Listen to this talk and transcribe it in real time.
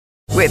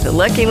With the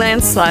Lucky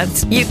Land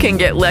Slots, you can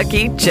get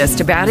lucky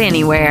just about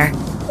anywhere.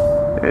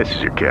 This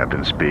is your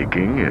captain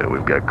speaking.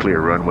 We've got clear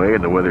runway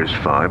and the weather's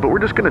fine, but we're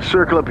just going to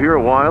circle up here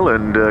a while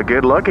and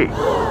get lucky.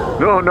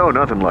 No,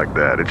 nothing like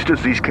that. It's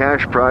just these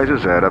cash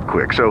prizes add up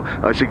quick. So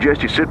I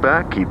suggest you sit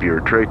back, keep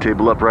your tray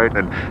table upright,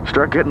 and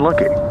start getting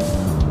lucky.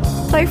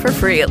 Play for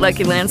free at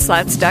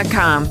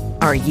LuckyLandSlots.com.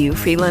 Are you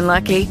feeling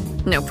lucky?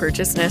 No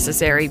purchase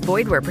necessary.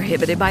 Void where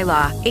prohibited by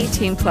law.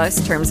 18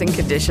 plus terms and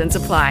conditions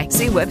apply.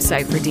 See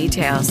website for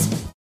details.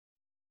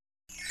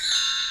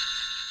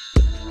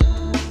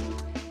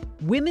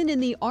 Women in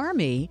the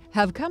Army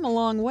have come a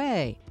long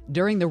way.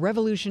 During the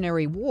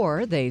Revolutionary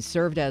War, they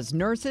served as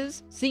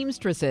nurses,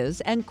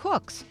 seamstresses, and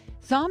cooks.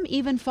 Some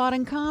even fought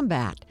in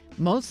combat,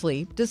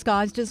 mostly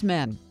disguised as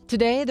men.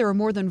 Today, there are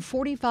more than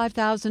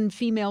 45,000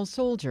 female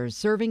soldiers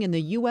serving in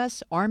the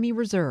U.S. Army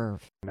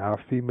Reserve. Our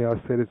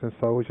female citizen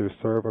soldiers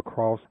serve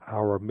across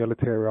our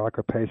military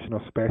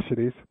occupational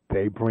specialties.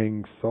 They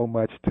bring so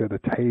much to the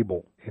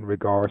table in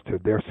regards to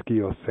their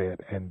skill set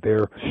and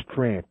their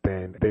strength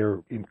and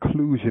their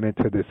inclusion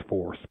into this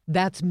force.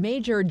 That's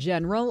Major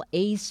General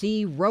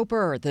A.C.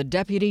 Roper, the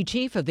Deputy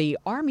Chief of the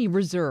Army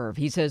Reserve.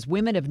 He says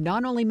women have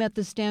not only met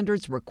the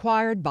standards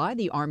required by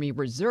the Army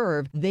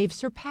Reserve, they've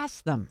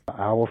surpassed them.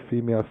 Our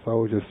female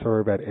soldiers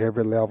serve at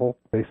every level.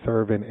 They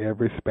serve in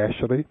every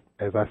specialty.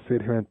 As I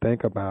sit here and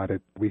think about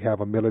it, we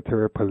have a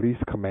military police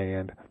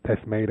command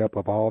that's made up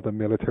of all the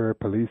military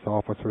police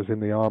officers in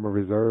the Army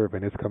Reserve,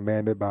 and it's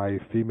commanded by a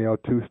female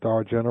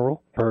 2-star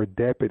general. Her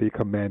deputy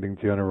commanding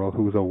general,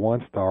 who's a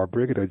 1-star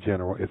brigadier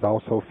general, is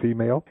also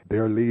female.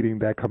 They're leading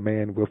that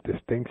command with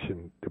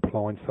distinction,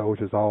 deploying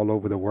soldiers all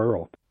over the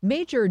world.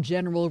 Major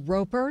General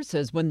Roper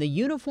says when the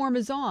uniform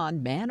is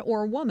on, man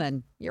or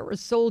woman, you're a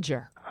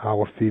soldier.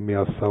 Our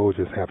female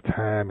soldiers have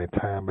time and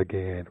time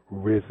again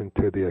risen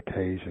to the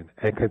occasion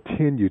and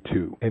continue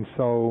to. And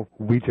so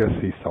we just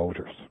see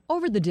soldiers.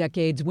 Over the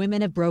decades,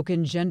 women have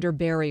broken gender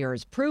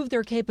barriers, proved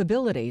their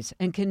capabilities,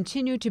 and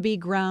continue to be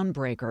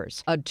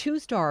groundbreakers. A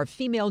 2-star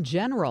female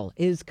general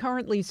is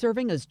currently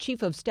serving as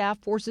Chief of Staff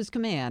Forces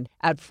Command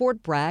at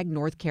Fort Bragg,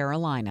 North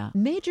Carolina.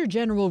 Major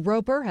General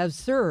Roper has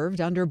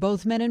served under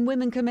both men and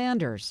women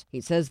commanders.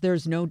 He says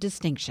there's no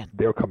distinction.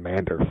 They're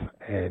commanders,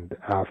 and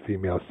our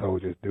female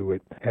soldiers do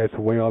it as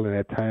well and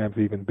at times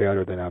even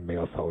better than our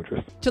male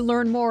soldiers. To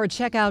learn more,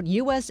 check out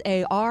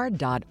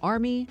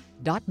usar.army.mil.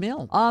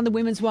 On the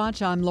Women's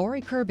Watch, I'm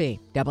Lori Kirby,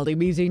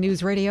 WBZ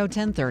News Radio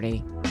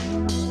 1030.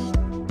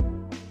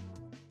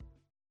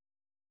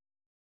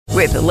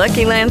 With the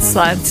Lucky Land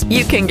Slots,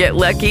 you can get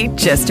lucky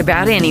just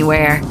about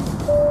anywhere.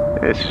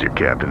 This is your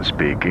captain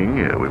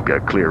speaking. We've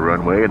got clear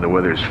runway and the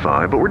weather's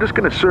fine, but we're just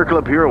going to circle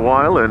up here a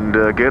while and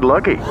get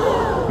lucky.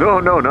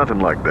 No, nothing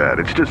like that.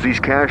 It's just these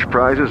cash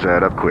prizes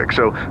add up quick.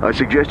 So I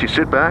suggest you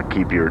sit back,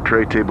 keep your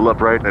tray table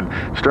upright, and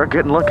start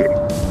getting lucky.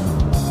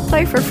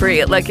 Play for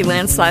free at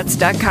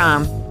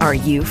LuckyLandSlots.com. Are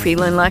you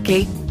feeling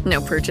lucky?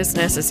 No purchase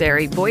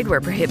necessary. Void where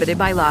prohibited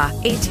by law.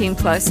 18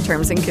 plus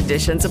terms and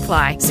conditions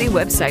apply. See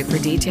website for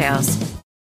details.